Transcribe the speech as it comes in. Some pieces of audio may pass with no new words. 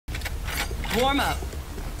Warm up.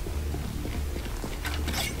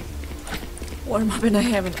 Warm up in a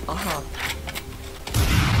heaven.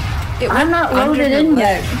 I'm not loaded in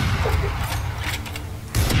yet.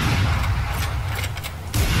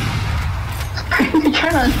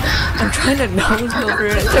 I'm trying to nose over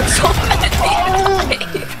it. It took so many.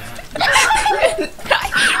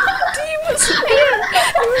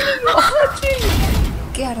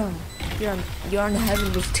 Get him. You're in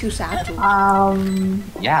heaven with 2 satchels.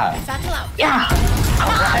 Yeah. Satchel out. Yeah.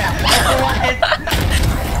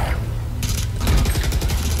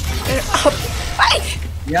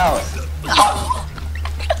 Yo.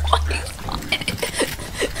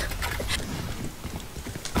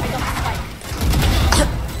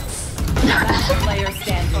 Last player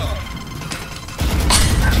standing.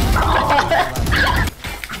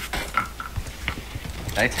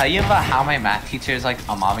 Did I tell you about how my math teacher is like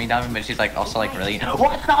a mommy dummy, but she's like also like really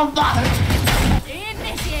what the fuck?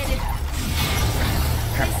 Initiated.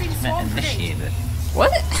 Initiated.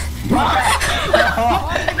 What?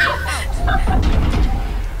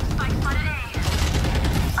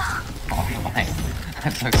 Oh my.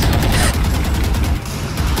 That looks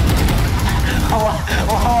so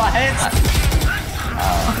what?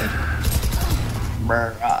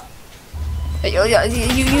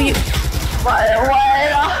 You. What?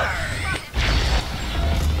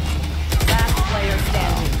 Last player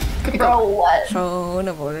standing. Bro, what? So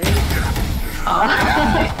no worry.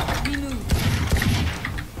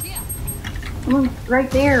 Someone's right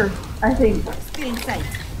there, I think. Feeling safe.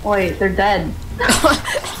 Wait, they're dead.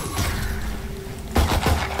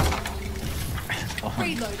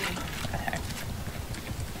 Reloading.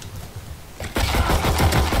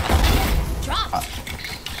 Drop.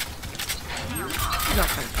 I'm not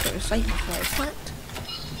gonna put a sight before I plant.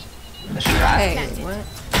 The strat. Hey, what?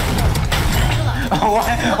 What?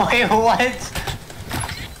 Wait, what?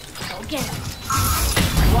 Go get him.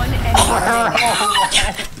 One enemy.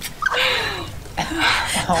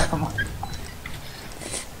 Oh my.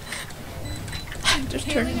 I just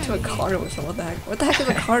turned into a car whistle. What the heck? What the heck is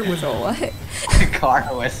a car whistle? What? Car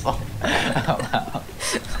whistle. Oh, wow.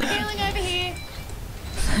 Healing over here.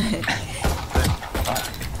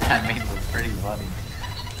 That made it pretty funny.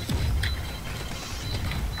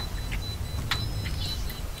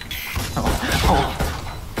 Oh.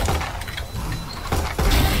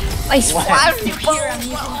 I slashed you.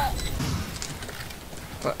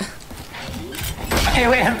 What? Hey,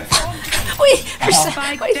 wait a minute. Wait, her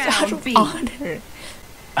Spike my down, saddle B. on her.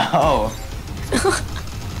 Oh.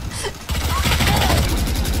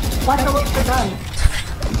 Why don't I look for done?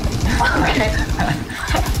 Okay.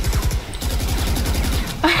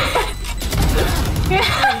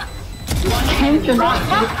 Can't you not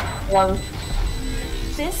one?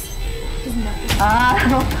 This is nothing.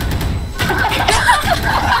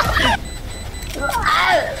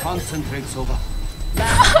 Concentrate, Soba.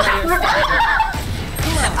 Last player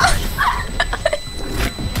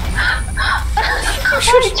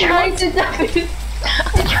I'm trying to defuse.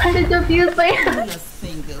 I'm trying to defuse my hand.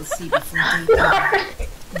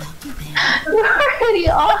 You're already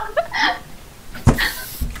off.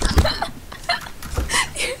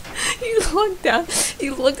 You looked down.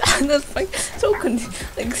 You looked on the like so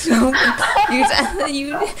confused, and then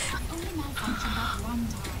you.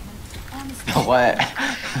 What?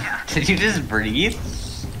 Did you just breathe?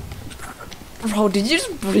 Bro, did you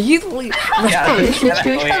just breathe? Like, Yeah, that's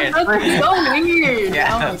kinda That's weird. so weird.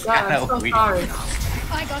 Yeah, Oh my that's god, kinda I'm so weird. sorry.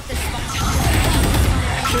 I got this one.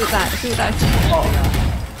 Who's that? Who's that?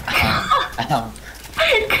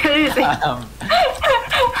 Crazy.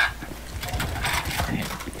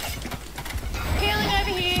 Healing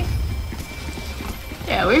over here.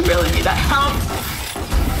 Yeah, we really need that help.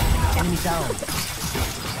 Enemy down.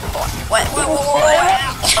 What? What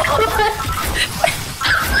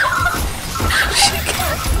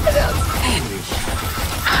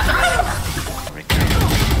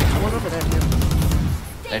over there?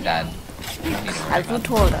 They're dead. I who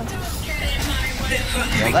told us?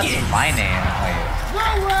 Yo, that's my name. Wait.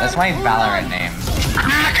 That's my Valorant name.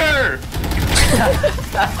 Hacker!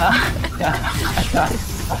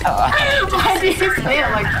 Why did you say it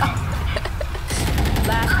like that?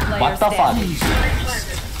 Last player What the fuck?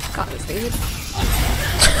 God, this baby.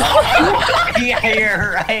 Yeah,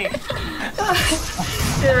 you're right.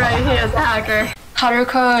 You're right, he is a hacker.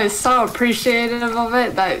 Haruka is so appreciative of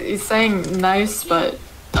it that he's saying nice, but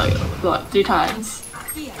like 3 times.